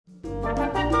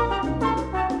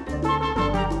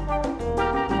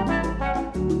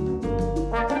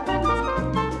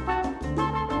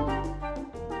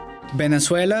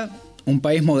Venezuela, un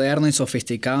país moderno y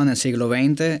sofisticado en el siglo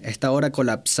XX, está ahora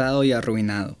colapsado y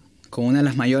arruinado, con una de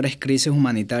las mayores crisis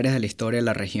humanitarias de la historia de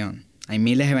la región. Hay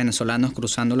miles de venezolanos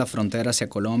cruzando la frontera hacia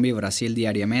Colombia y Brasil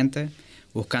diariamente,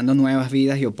 buscando nuevas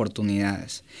vidas y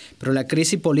oportunidades. Pero la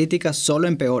crisis política solo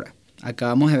empeora.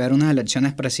 Acabamos de ver unas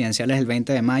elecciones presidenciales el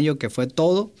 20 de mayo que fue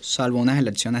todo salvo unas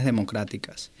elecciones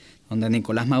democráticas, donde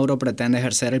Nicolás Maduro pretende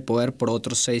ejercer el poder por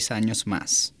otros 6 años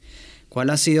más. ¿Cuál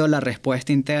ha sido la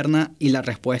respuesta interna y la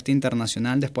respuesta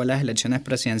internacional después de las elecciones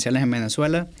presidenciales en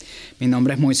Venezuela? Mi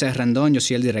nombre es Moisés Rendón, yo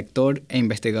soy el director e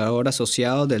investigador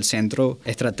asociado del Centro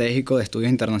Estratégico de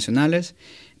Estudios Internacionales.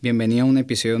 Bienvenido a un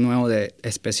episodio nuevo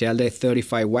especial de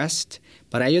 35 West.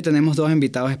 Para ello tenemos 2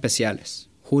 invitados especiales.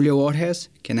 Julio Borges,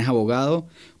 quien es abogado,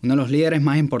 uno de los líderes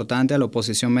más importantes de la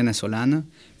oposición venezolana,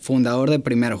 fundador de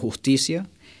Primero Justicia,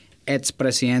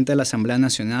 expresidente de la Asamblea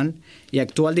Nacional y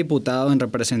actual diputado en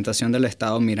representación del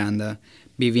Estado Miranda,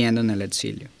 viviendo en el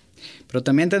exilio. Pero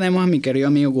también tenemos a mi querido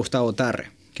amigo Gustavo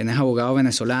Tarre, quien es abogado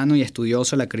venezolano y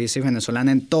estudioso de la crisis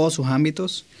venezolana en todos sus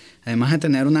ámbitos. Además de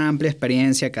tener una amplia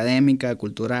experiencia académica,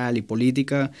 cultural y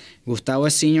política, Gustavo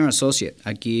es Senior Associate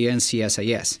aquí en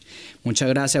CSIS. Muchas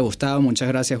gracias, Gustavo. Muchas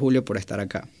gracias, Julio, por estar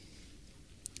acá.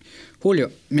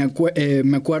 Julio, me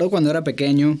acuerdo cuando era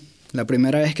pequeño. La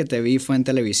primera vez que te vi fue en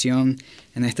televisión,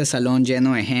 en este salón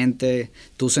lleno de gente,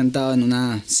 tú sentado en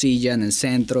una silla en el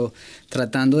centro,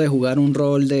 tratando de jugar un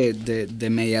rol de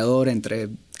mediador entre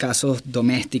casos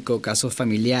domésticos, casos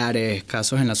familiares,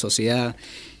 casos en la sociedad.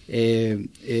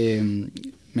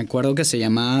 Me acuerdo que se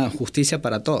llamaba Justicia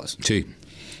para Todos. Sí.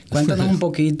 Cuéntanos un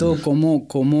poquito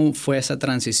cómo fue esa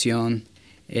transición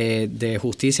de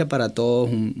Justicia para Todos,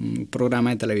 un programa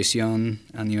de televisión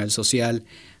a nivel social,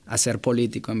 a ser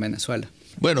político en Venezuela.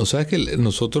 Bueno, sabes que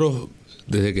nosotros,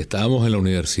 desde que estábamos en la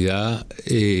universidad,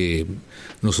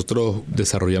 nosotros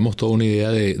desarrollamos toda una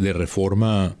idea de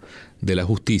reforma de la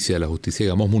justicia,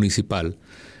 digamos, municipal,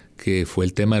 que fue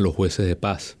el tema de los jueces de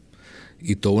paz,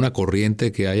 y toda una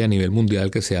corriente que hay a nivel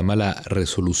mundial que se llama la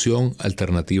resolución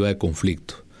alternativa de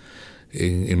conflictos.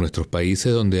 En nuestros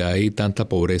países donde hay tanta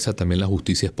pobreza, también la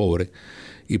justicia es pobre,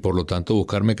 y por lo tanto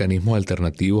buscar mecanismos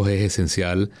alternativos es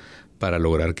esencial para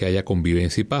lograr que haya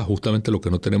convivencia y paz, justamente lo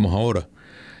que no tenemos ahora.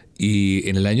 Y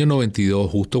en el año 92,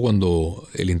 justo cuando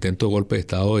el intento de golpe de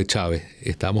Estado de Chávez,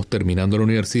 estábamos terminando la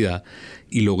universidad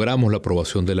y logramos la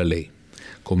aprobación de la ley.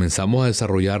 Comenzamos a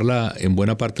desarrollarla en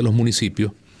buena parte de los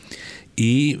municipios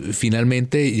y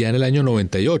finalmente ya en el año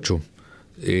 98,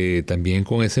 también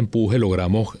con ese empuje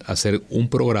logramos hacer un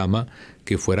programa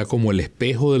que fuera como el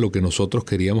espejo de lo que nosotros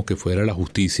queríamos que fuera la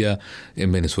justicia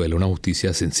en Venezuela. Una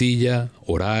justicia sencilla,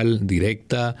 oral,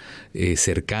 directa,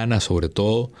 cercana sobre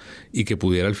todo, y que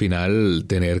pudiera al final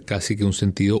tener casi que un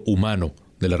sentido humano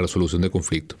de la resolución de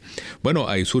conflictos. Bueno,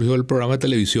 ahí surgió el programa de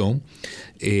televisión.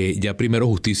 Ya Primero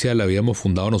Justicia la habíamos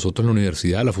fundado nosotros en la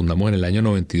universidad, la fundamos en el año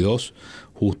 92,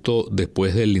 justo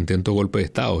después del intento de golpe de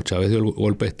Estado. Chávez dio el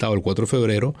golpe de Estado el 4 de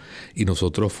febrero y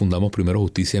nosotros fundamos Primero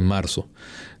Justicia en marzo.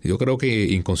 Yo creo que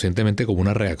inconscientemente como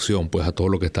una reacción pues a todo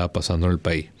lo que estaba pasando en el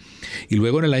país. Y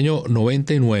luego en el año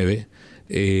 99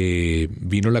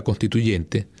 vino la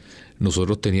Constituyente.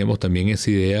 Nosotros teníamos también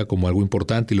esa idea como algo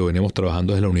importante y lo veníamos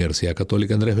trabajando desde la Universidad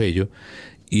Católica Andrés Bello.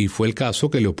 Y fue el caso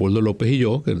que Leopoldo López y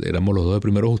yo, que éramos los 2 de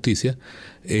Primero Justicia,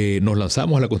 nos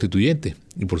lanzamos a la Constituyente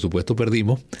y por supuesto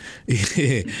perdimos.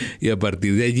 Y a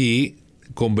partir de allí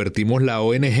convertimos la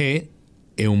ONG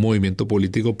en un movimiento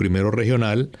político primero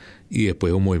regional y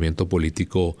después un movimiento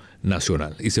político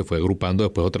nacional. Y se fue agrupando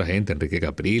después otra gente, Enrique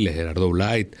Capriles, Gerardo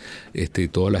Blight, y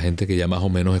toda la gente que ya más o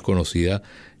menos es conocida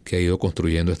que ha ido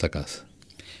construyendo esta casa.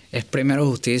 Es Primero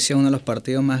Justicia uno de los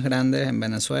partidos más grandes en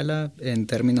Venezuela en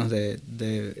términos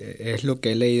es lo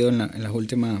que he leído en las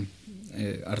últimas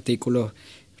artículos,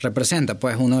 representa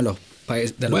pues uno de los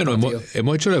países de los partidos. Bueno,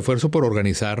 hemos hecho el esfuerzo por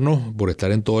organizarnos, por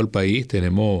estar en todo el país,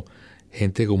 tenemos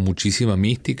gente con muchísima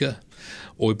mística.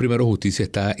 Hoy Primero Justicia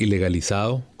está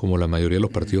ilegalizado, como la mayoría de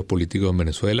los partidos políticos en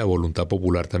Venezuela. Voluntad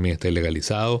Popular también está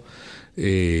ilegalizado.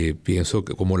 Pienso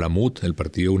que como la MUD, el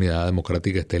Partido de Unidad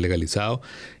Democrática, está ilegalizado.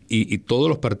 Y todos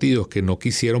los partidos que no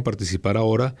quisieron participar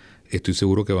ahora, estoy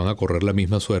seguro que van a correr la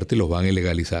misma suerte y los van a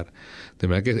ilegalizar. De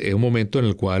manera que es un momento en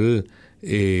el cual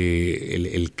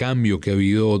el cambio que ha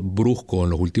habido brusco en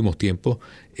los últimos tiempos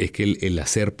es que el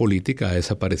hacer política ha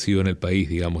desaparecido en el país,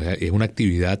 digamos, es una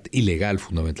actividad ilegal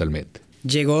fundamentalmente.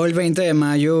 Llegó el 20 de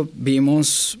mayo,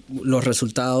 vimos los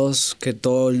resultados que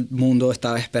todo el mundo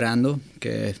estaba esperando,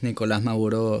 que es Nicolás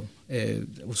Maduro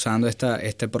usando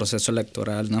este proceso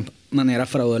electoral de una manera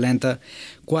fraudulenta.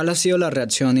 ¿Cuál ha sido la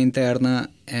reacción interna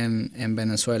en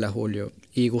Venezuela, Julio?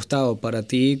 Y Gustavo, para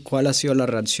ti, ¿cuál ha sido la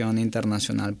reacción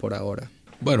internacional por ahora?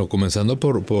 Bueno, comenzando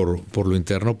por lo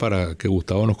interno para que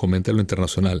Gustavo nos comente lo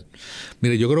internacional.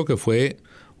 Mire, yo creo que fue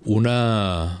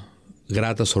una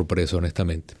grata sorpresa,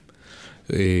 honestamente.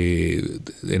 En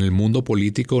el mundo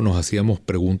político nos hacíamos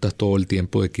preguntas todo el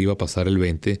tiempo de qué iba a pasar el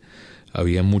 20.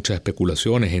 Había muchas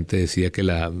especulaciones, gente decía que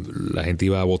la gente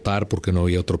iba a votar porque no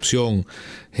había otra opción,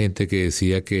 gente que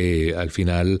decía que al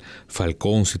final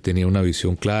Falcón sí tenía una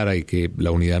visión clara y que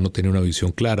la unidad no tenía una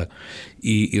visión clara.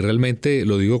 Y realmente,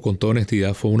 lo digo con toda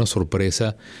honestidad, fue una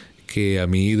sorpresa que a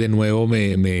mí de nuevo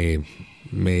me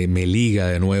liga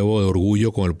de nuevo de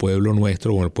orgullo con el pueblo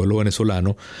nuestro, con el pueblo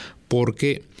venezolano,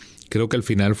 porque creo que al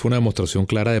final fue una demostración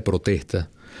clara de protesta.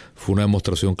 Fue una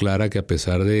demostración clara que a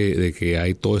pesar de que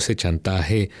hay todo ese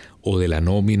chantaje o de la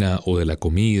nómina o de la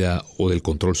comida o del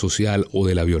control social o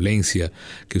de la violencia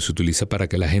que se utiliza para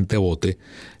que la gente vote,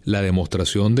 la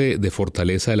demostración de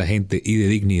fortaleza de la gente y de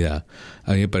dignidad,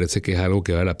 a mí me parece que es algo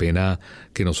que vale la pena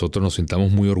que nosotros nos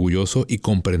sintamos muy orgullosos y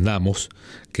comprendamos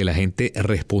que la gente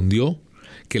respondió,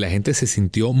 que la gente se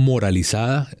sintió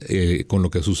moralizada con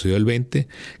lo que sucedió el 20,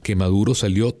 que Maduro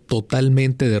salió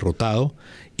totalmente derrotado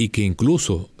y que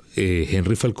incluso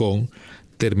Henry Falcón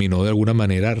terminó de alguna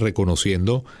manera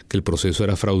reconociendo que el proceso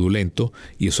era fraudulento,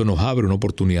 y eso nos abre una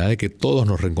oportunidad de que todos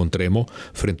nos reencontremos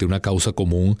frente a una causa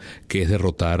común, que es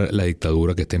derrotar la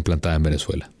dictadura que está implantada en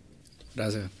Venezuela.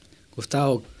 Gracias.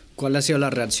 Gustavo, ¿cuál ha sido la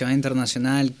reacción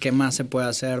internacional? ¿Qué más se puede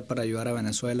hacer para ayudar a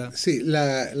Venezuela? Sí,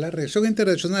 la reacción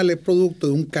internacional es producto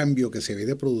de un cambio que se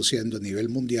viene produciendo a nivel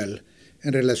mundial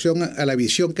en relación a la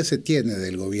visión que se tiene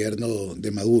del gobierno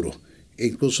de Maduro, e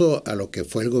incluso a lo que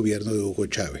fue el gobierno de Hugo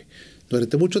Chávez.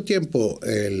 Durante mucho tiempo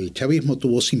el chavismo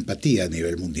tuvo simpatía a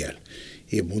nivel mundial,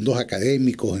 y en mundos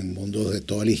académicos, en mundos de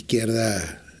toda la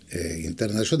izquierda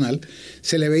internacional,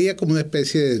 se le veía como una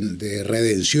especie de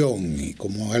redención y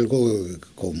como algo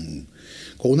con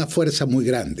una fuerza muy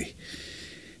grande.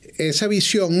 Esa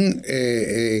visión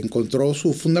encontró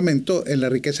su fundamento en la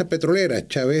riqueza petrolera.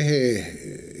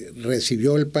 Chávez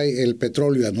recibió el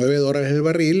petróleo a $9 el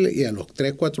barril, y a los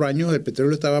 3-4 años el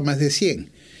petróleo estaba a más de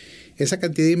 100. Esa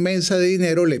cantidad inmensa de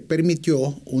dinero le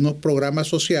permitió unos programas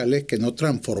sociales que no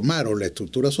transformaron la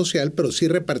estructura social, pero sí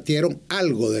repartieron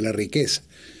algo de la riqueza.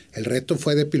 El resto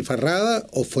fue despilfarrada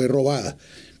o fue robada.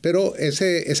 Pero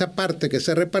esa parte que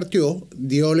se repartió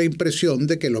dio la impresión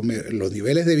de que los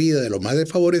niveles de vida de los más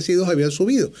desfavorecidos habían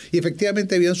subido. Y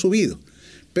efectivamente habían subido,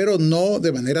 pero no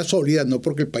de manera sólida, no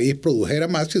porque el país produjera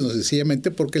más, sino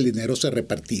sencillamente porque el dinero se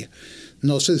repartía.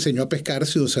 No se enseñó a pescar,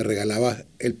 sino se regalaba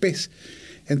el pez.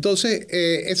 Entonces,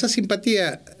 esa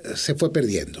simpatía se fue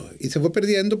perdiendo. Y se fue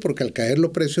perdiendo porque al caer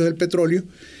los precios del petróleo,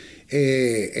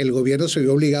 el gobierno se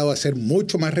vio obligado a ser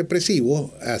mucho más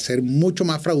represivo, a ser mucho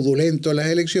más fraudulento en las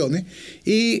elecciones,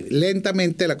 y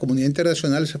lentamente la comunidad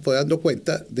internacional se fue dando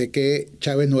cuenta de que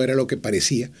Chávez no era lo que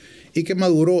parecía, y que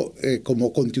Maduro,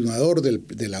 como continuador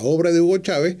de la obra de Hugo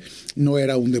Chávez, no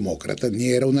era un demócrata, ni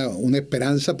era una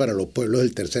esperanza para los pueblos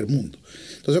del tercer mundo.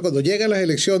 Entonces, cuando llegan las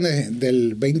elecciones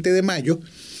del 20 de mayo,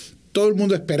 todo el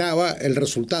mundo esperaba el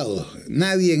resultado.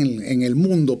 Nadie en el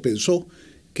mundo pensó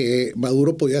que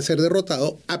Maduro podía ser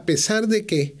derrotado, a pesar de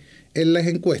que en las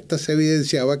encuestas se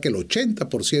evidenciaba que el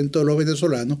 80% de los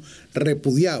venezolanos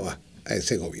repudiaba a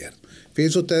ese gobierno.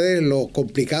 Fíjense ustedes lo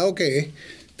complicado que es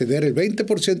tener el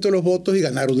 20% de los votos y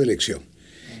ganar una elección.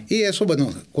 Y eso, bueno,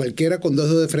 cualquiera con dos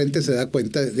dedos de frente se da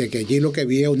cuenta de que allí lo que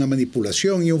había una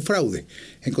manipulación y un fraude.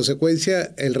 En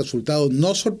consecuencia, el resultado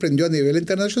no sorprendió a nivel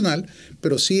internacional,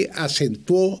 pero sí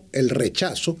acentuó el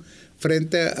rechazo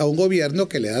frente a un gobierno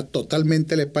que le da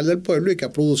totalmente la espalda al pueblo y que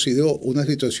ha producido una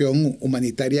situación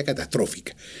humanitaria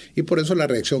catastrófica. Y por eso la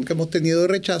reacción que hemos tenido de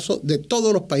rechazo de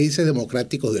todos los países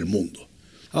democráticos del mundo.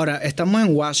 Ahora, estamos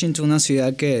en Washington, una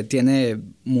ciudad que tiene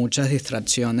muchas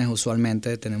distracciones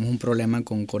usualmente. Tenemos un problema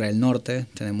con Corea del Norte,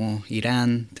 tenemos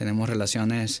Irán, tenemos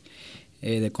relaciones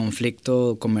de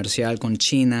conflicto comercial con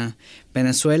China.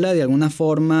 Venezuela de alguna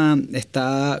forma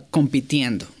está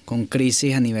compitiendo con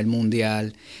crisis a nivel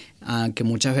mundial, que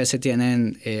muchas veces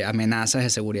tienen amenazas de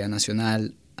seguridad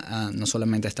nacional, no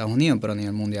solamente a Estados Unidos, pero a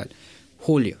nivel mundial.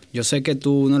 Julio, yo sé que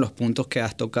tú, uno de los puntos que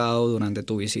has tocado durante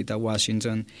tu visita a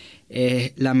Washington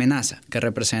es la amenaza que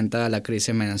representa la crisis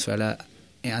en Venezuela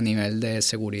a nivel de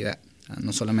seguridad,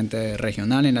 no solamente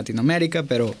regional en Latinoamérica,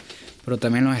 pero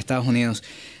también en los Estados Unidos.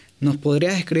 ¿Nos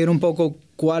podrías describir un poco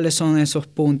cuáles son esos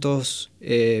puntos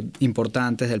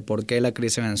importantes del por qué la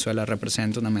crisis en Venezuela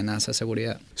representa una amenaza de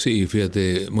seguridad? Sí,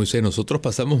 fíjate, Moisés, nosotros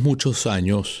pasamos muchos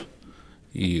años,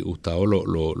 y Gustavo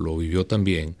lo vivió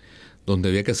también, donde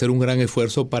había que hacer un gran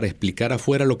esfuerzo para explicar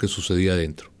afuera lo que sucedía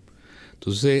adentro.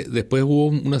 Entonces, después hubo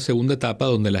una segunda etapa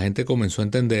donde la gente comenzó a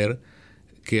entender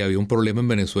que había un problema en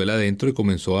Venezuela adentro y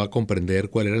comenzó a comprender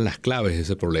cuáles eran las claves de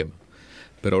ese problema.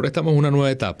 Pero ahora estamos en una nueva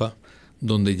etapa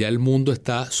donde ya el mundo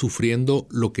está sufriendo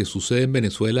lo que sucede en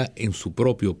Venezuela en su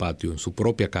propio patio, en su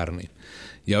propia carne.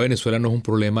 Ya Venezuela no es un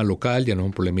problema local, ya no es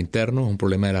un problema interno, es un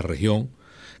problema de la región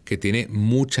que tiene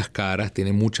muchas caras,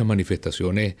 tiene muchas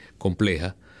manifestaciones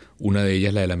complejas. Una de ellas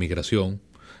es la de la migración,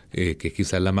 que es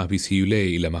quizás la más visible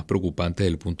y la más preocupante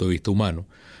desde el punto de vista humano.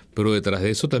 Pero detrás de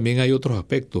eso también hay otros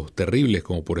aspectos terribles,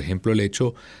 como por ejemplo el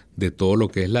hecho de todo lo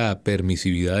que es la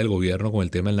permisividad del gobierno con el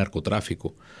tema del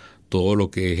narcotráfico, todo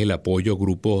lo que es el apoyo a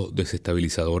grupos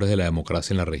desestabilizadores de la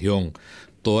democracia en la región,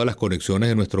 todas las conexiones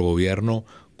de nuestro gobierno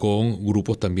con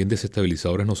grupos también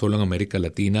desestabilizadores no solo en América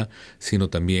Latina, sino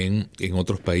también en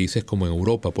otros países como en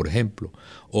Europa, por ejemplo,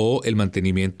 o el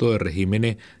mantenimiento de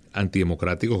regímenes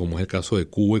antidemocráticos como es el caso de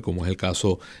Cuba y como es el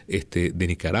caso de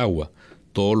Nicaragua.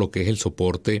 Todo lo que es el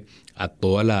soporte a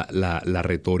toda la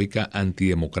retórica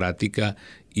antidemocrática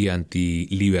y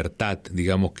antilibertad,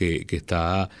 digamos, que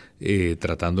está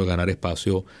tratando de ganar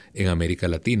espacio en América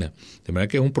Latina. De manera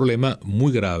que es un problema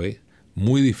muy grave,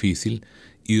 muy difícil,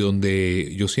 y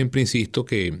donde yo siempre insisto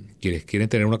que quienes quieren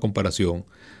tener una comparación,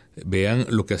 vean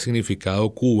lo que ha significado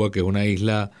Cuba, que es una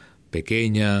isla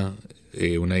pequeña,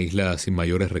 una isla sin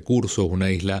mayores recursos,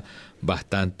 una isla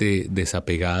bastante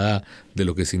desapegada de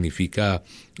lo que significa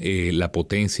la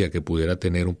potencia que pudiera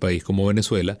tener un país como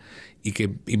Venezuela, y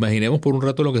que imaginemos por un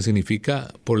rato lo que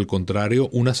significa, por el contrario,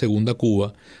 una segunda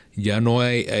Cuba, ya no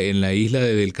en la isla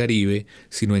del Caribe,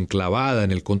 sino enclavada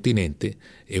en el continente,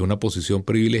 en una posición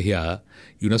privilegiada,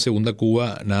 y una segunda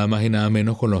Cuba nada más y nada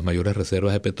menos con las mayores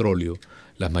reservas de petróleo,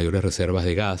 las mayores reservas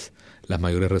de gas, las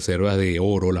mayores reservas de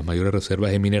oro, las mayores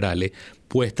reservas de minerales,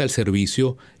 puesta al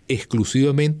servicio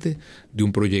exclusivamente de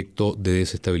un proyecto de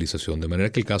desestabilización. De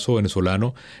manera que el caso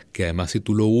venezolano, que además si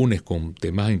tú lo unes con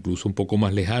temas incluso un poco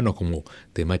más lejanos, como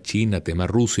tema China, tema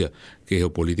Rusia, que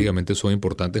geopolíticamente son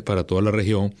importantes para toda la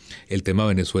región, el tema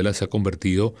Venezuela se ha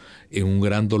convertido en un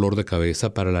gran dolor de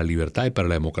cabeza para la libertad y para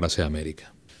la democracia de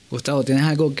América. Gustavo, ¿tienes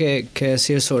algo que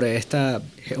decir sobre esta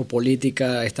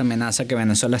geopolítica, esta amenaza que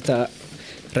Venezuela está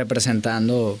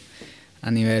representando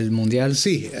a nivel mundial?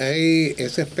 Sí, hay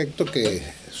ese aspecto que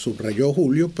subrayó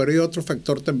Julio, pero hay otro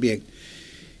factor también,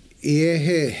 y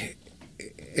es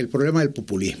el problema del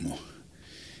populismo.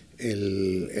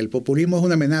 El populismo es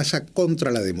una amenaza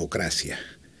contra la democracia.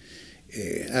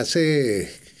 Hace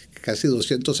casi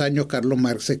 200 años Carlos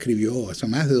Marx escribió, hace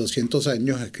más de 200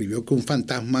 años escribió que un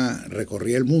fantasma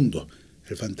recorría el mundo,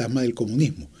 el fantasma del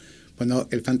comunismo. Bueno,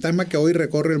 el fantasma que hoy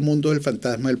recorre el mundo es el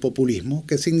fantasma del populismo,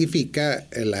 que significa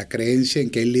la creencia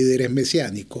en que el líder es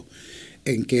mesiánico,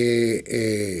 en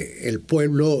que el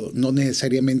pueblo no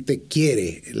necesariamente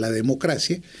quiere la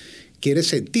democracia, quiere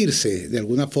sentirse de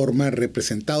alguna forma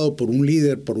representado por un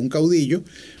líder, por un caudillo,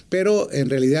 pero en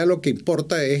realidad lo que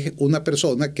importa es una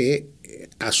persona que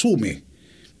asume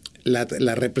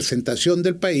la representación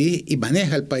del país y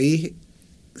maneja el país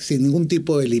sin ningún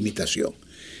tipo de limitación.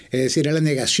 Es decir, es la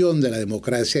negación de la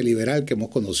democracia liberal que hemos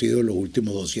conocido en los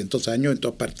últimos 200 años en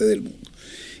todas partes del mundo.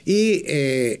 Y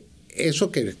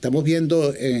eso que estamos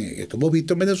viendo, que hemos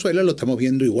visto en Venezuela, lo estamos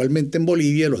viendo igualmente en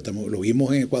Bolivia, lo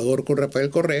vimos en Ecuador con Rafael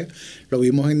Correa, lo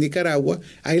vimos en Nicaragua.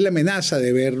 Hay la amenaza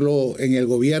de verlo en el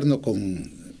gobierno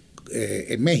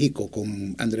en México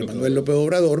con Andrés Manuel López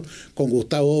Obrador, con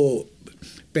Gustavo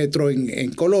Petro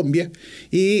en Colombia,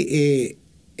 y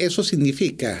eso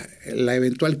significa la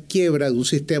eventual quiebra de un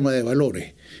sistema de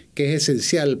valores que es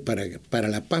esencial para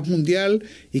la paz mundial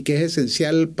y que es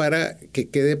esencial para que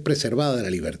quede preservada la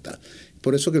libertad.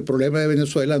 Por eso que el problema de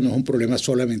Venezuela no es un problema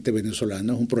solamente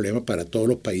venezolano, es un problema para todos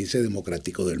los países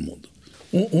democráticos del mundo.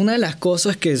 Una de las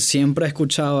cosas que siempre he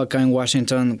escuchado acá en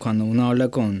Washington cuando uno habla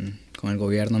con el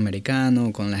gobierno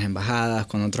americano, con las embajadas,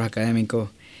 con otros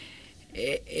académicos,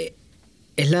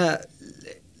 es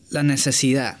la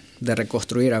necesidad de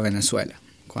reconstruir a Venezuela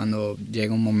cuando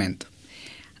llega un momento.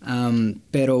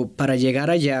 Pero para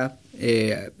llegar allá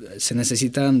se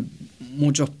necesitan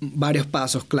varios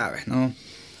pasos claves, ¿no?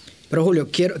 Pero Julio,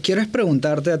 quiero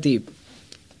preguntarte a ti,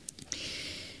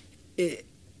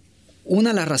 una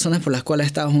de las razones por las cuales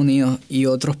Estados Unidos y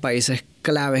otros países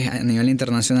claves a nivel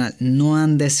internacional no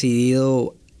han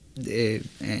decidido,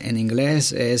 en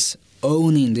inglés es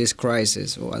owning this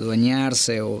crisis, o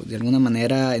adueñarse, o de alguna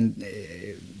manera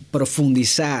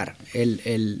profundizar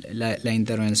la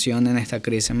intervención en esta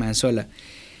crisis en Venezuela,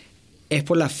 es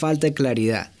por la falta de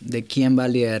claridad de quién va a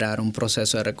liderar un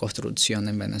proceso de reconstrucción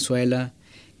en Venezuela,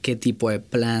 qué tipo de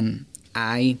plan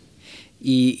hay.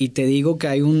 Y te digo que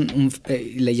hay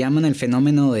le llaman el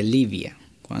fenómeno de Libia,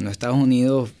 Cuando Estados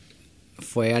Unidos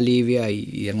fue a Libia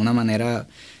y de alguna manera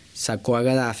sacó a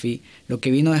Gaddafi, lo que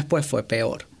vino después fue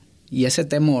peor. Y ese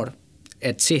temor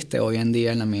existe hoy en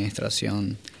día en la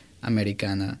administración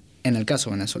americana, en el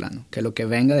caso venezolano, que lo que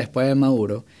venga después de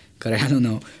Maduro, créanlo o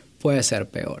no, puede ser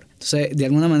peor. Entonces, de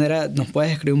alguna manera, ¿nos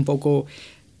puedes describir un poco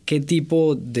qué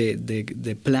tipo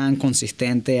de plan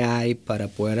consistente hay para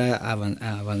poder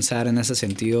avanzar en ese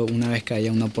sentido una vez que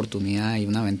haya una oportunidad y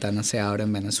una ventana se abra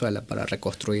en Venezuela para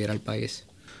reconstruir al país?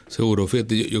 Seguro,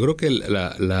 fíjate, yo creo que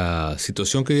la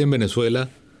situación que vive en Venezuela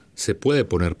se puede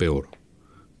poner peor,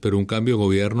 pero un cambio de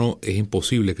gobierno es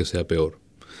imposible que sea peor,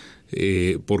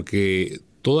 porque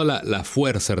toda la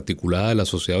fuerza articulada de la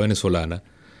sociedad venezolana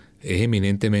es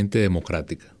eminentemente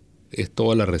democrática. Es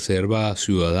toda la reserva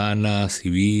ciudadana,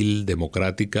 civil,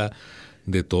 democrática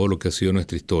de todo lo que ha sido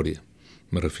nuestra historia.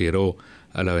 Me refiero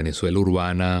a la Venezuela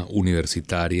urbana,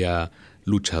 universitaria,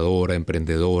 luchadora,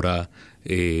 emprendedora,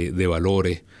 de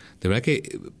valores. De verdad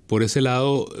que por ese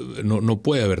lado no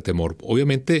puede haber temor.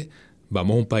 Obviamente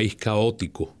vamos a un país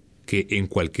caótico, que en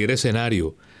cualquier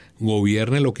escenario,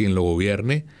 gobierne quien lo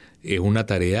gobierne, es una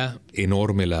tarea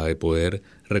enorme la de poder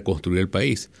reconstruir el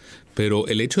país. Pero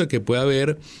el hecho de que pueda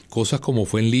haber cosas como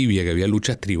fue en Libia, que había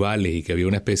luchas tribales y que había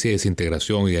una especie de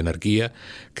desintegración y de anarquía,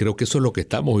 creo que eso es lo que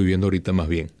estamos viviendo ahorita más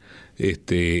bien.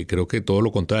 Creo que todo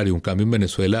lo contrario, un cambio en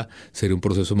Venezuela sería un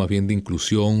proceso más bien de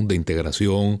inclusión, de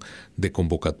integración, de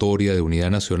convocatoria, de unidad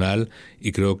nacional,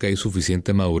 y creo que hay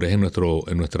suficiente madurez en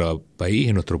nuestro país,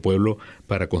 en nuestro pueblo,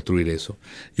 para construir eso.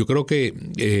 Yo creo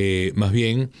que más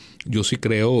bien, yo sí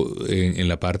creo en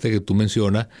la parte que tú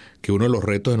mencionas, que uno de los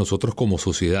retos de nosotros como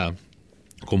sociedad,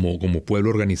 como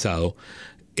pueblo organizado,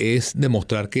 es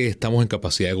demostrar que estamos en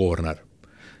capacidad de gobernar.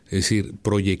 Es decir,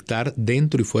 proyectar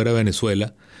dentro y fuera de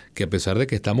Venezuela que a pesar de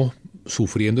que estamos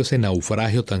sufriendo ese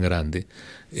naufragio tan grande,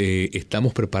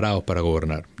 estamos preparados para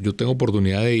gobernar. Yo tengo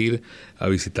oportunidad de ir a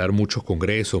visitar muchos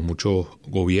congresos, muchos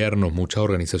gobiernos, muchas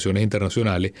organizaciones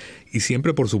internacionales, y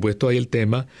siempre, por supuesto, hay el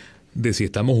tema de si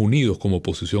estamos unidos como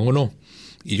oposición o no.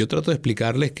 Y yo trato de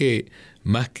explicarles que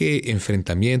más que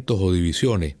enfrentamientos o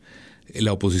divisiones,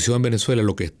 la oposición en Venezuela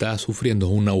lo que está sufriendo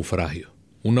es un naufragio.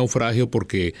 Un naufragio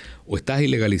porque o estás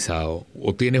ilegalizado,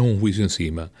 o tienes un juicio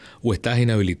encima, o estás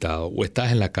inhabilitado, o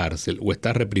estás en la cárcel, o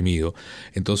estás reprimido.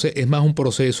 Entonces es más un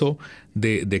proceso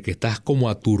de que estás como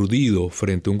aturdido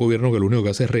frente a un gobierno que lo único que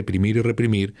hace es reprimir y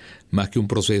reprimir, más que un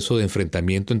proceso de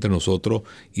enfrentamiento entre nosotros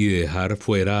y de dejar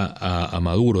fuera a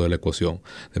Maduro de la ecuación.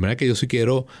 De manera que yo sí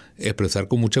quiero expresar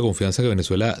con mucha confianza que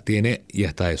Venezuela tiene, y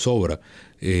hasta de sobra,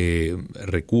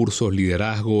 recursos,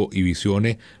 liderazgo y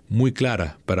visiones muy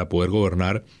claras para poder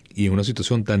gobernar, y en una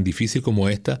situación tan difícil como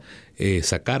esta,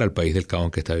 sacar al país del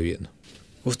caos que está viviendo.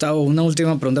 Gustavo, una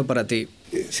última pregunta para ti.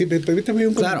 Si me permítame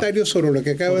un comentario sobre lo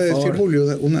que acaba de decir Julio,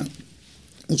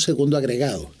 un segundo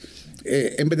agregado.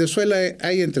 En Venezuela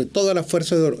hay entre todas las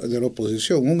fuerzas de la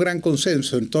oposición un gran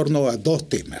consenso en torno a dos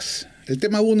temas. El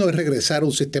tema uno es regresar a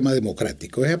un sistema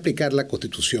democrático, es aplicar la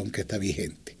Constitución que está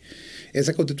vigente.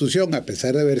 Esa Constitución, a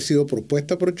pesar de haber sido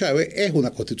propuesta por Chávez, es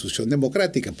una Constitución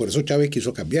democrática, por eso Chávez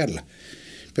quiso cambiarla.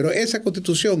 Pero esa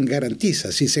Constitución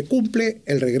garantiza, si se cumple,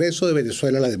 el regreso de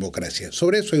Venezuela a la democracia.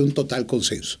 Sobre eso hay un total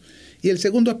consenso. Y el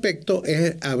segundo aspecto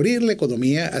es abrir la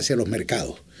economía hacia los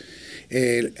mercados.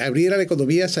 Abrir a la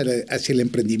economía hacia el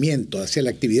emprendimiento, hacia la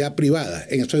actividad privada.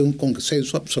 En eso hay un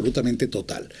consenso absolutamente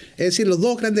total. Es decir, los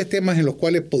dos grandes temas en los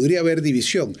cuales podría haber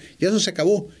división, ya eso se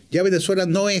acabó. Ya Venezuela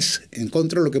no es, en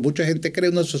contra de lo que mucha gente cree,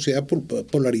 una sociedad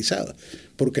polarizada.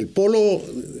 Porque el polo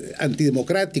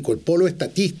antidemocrático, el polo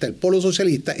estatista, el polo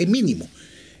socialista es mínimo.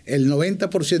 El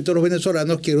 90% de los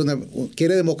venezolanos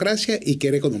quiere democracia y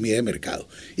quiere economía de mercado.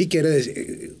 Y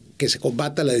quiere que se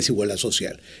combata la desigualdad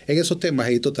social. En esos temas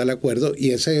hay total acuerdo,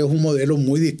 y ese es un modelo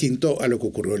muy distinto a lo que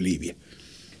ocurrió en Libia.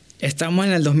 Estamos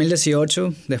en el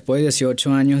 2018, después de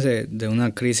 18 años de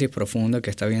una crisis profunda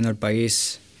que está viviendo el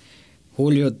país.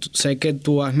 Julio, sé que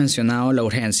tú has mencionado la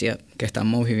urgencia que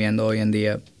estamos viviendo hoy en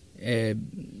día.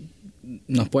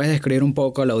 ¿Nos puedes describir un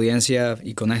poco a la audiencia?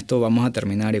 Y con esto vamos a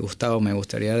terminar. Y Gustavo, me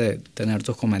gustaría tener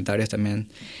tus comentarios también.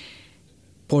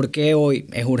 ¿Por qué hoy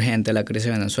es urgente la crisis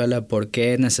de Venezuela? ¿Por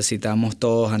qué necesitamos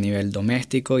todos a nivel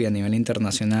doméstico y a nivel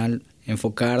internacional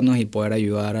enfocarnos y poder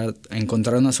ayudar a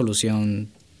encontrar una solución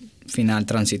final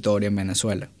transitoria en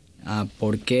Venezuela?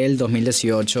 ¿Por qué el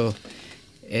 2018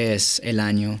 es el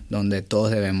año donde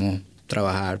todos debemos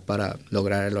trabajar para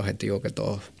lograr el objetivo que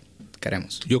todos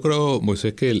queremos? Yo creo,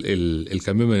 Moisés, que el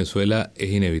cambio en Venezuela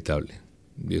es inevitable.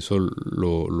 Y eso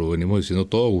lo venimos diciendo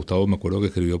todos. Gustavo, me acuerdo que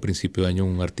escribió a principio de año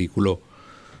un artículo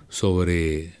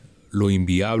sobre lo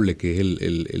inviable que es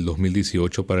el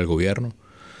 2018 para el gobierno.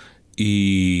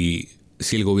 Y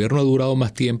si el gobierno ha durado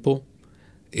más tiempo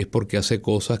es porque hace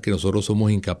cosas que nosotros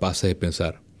somos incapaces de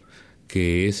pensar,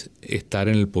 que es estar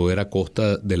en el poder a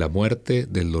costa de la muerte,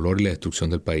 del dolor y la destrucción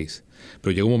del país.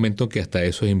 Pero llega un momento en que hasta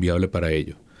eso es inviable para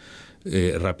ellos.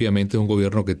 Rápidamente es un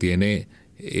gobierno que tiene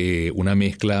una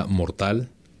mezcla mortal,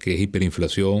 que es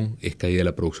hiperinflación, es caída de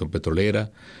la producción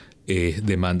petrolera, es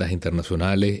demandas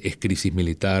internacionales, es crisis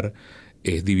militar,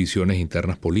 es divisiones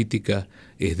internas políticas,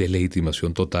 es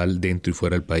deslegitimación total dentro y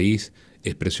fuera del país,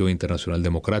 es presión internacional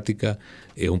democrática,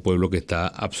 es un pueblo que está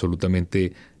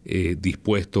absolutamente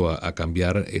dispuesto a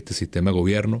cambiar este sistema de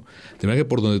gobierno. De manera que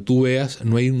por donde tú veas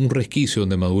no hay un resquicio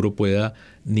donde Maduro pueda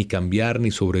ni cambiar, ni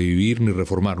sobrevivir, ni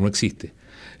reformar, no existe.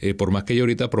 Por más que ellos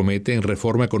ahorita prometen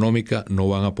reforma económica, no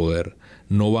van a poder,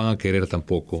 no van a querer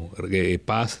tampoco.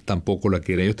 Paz tampoco la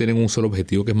quieren. Ellos tienen un solo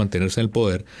objetivo, que es mantenerse en el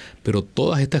poder, pero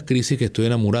todas estas crisis que estoy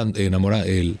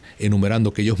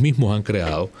enumerando, que ellos mismos han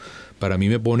creado, para mí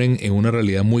me ponen en una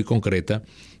realidad muy concreta,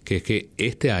 que es que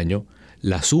este año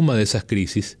la suma de esas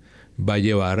crisis va a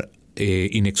llevar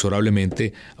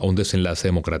inexorablemente a un desenlace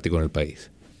democrático en el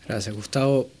país. Gracias,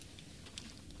 Gustavo.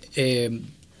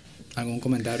 ¿Algún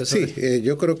comentario sobre Sí,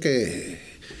 yo creo que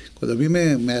cuando a mí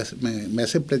me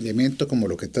hace emprendimiento como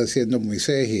lo que está haciendo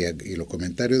Moisés y los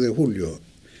comentarios de Julio,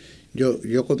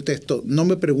 yo contesto, no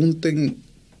me pregunten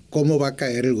cómo va a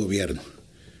caer el gobierno,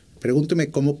 pregúntenme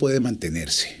cómo puede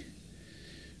mantenerse.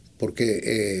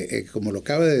 Porque, como lo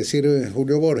acaba de decir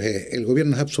Julio Borges, el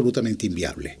gobierno es absolutamente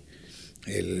inviable.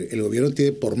 El gobierno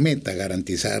tiene por meta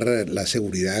garantizar la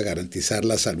seguridad, garantizar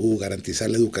la salud, garantizar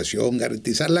la educación,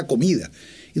 garantizar la comida.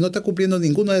 Y no está cumpliendo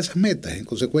ninguna de esas metas. En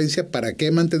consecuencia, ¿para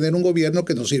qué mantener un gobierno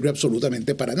que no sirve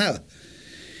absolutamente para nada?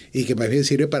 Y que más bien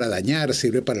sirve para dañar,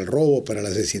 sirve para el robo, para el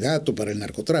asesinato, para el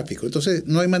narcotráfico. Entonces,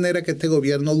 no hay manera que este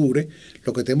gobierno dure.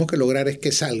 Lo que tenemos que lograr es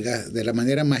que salga de la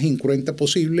manera más incruenta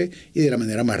posible y de la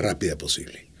manera más rápida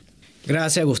posible.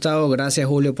 Gracias, Gustavo. Gracias,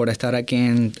 Julio, por estar aquí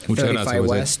en Verify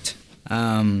West.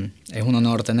 Es un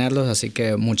honor tenerlos, así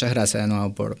que muchas gracias de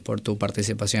nuevo por tu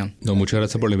participación. No, muchas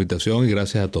gracias por la invitación y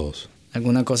gracias a todos.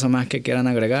 ¿Alguna cosa más que quieran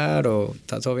agregar o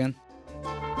está todo bien?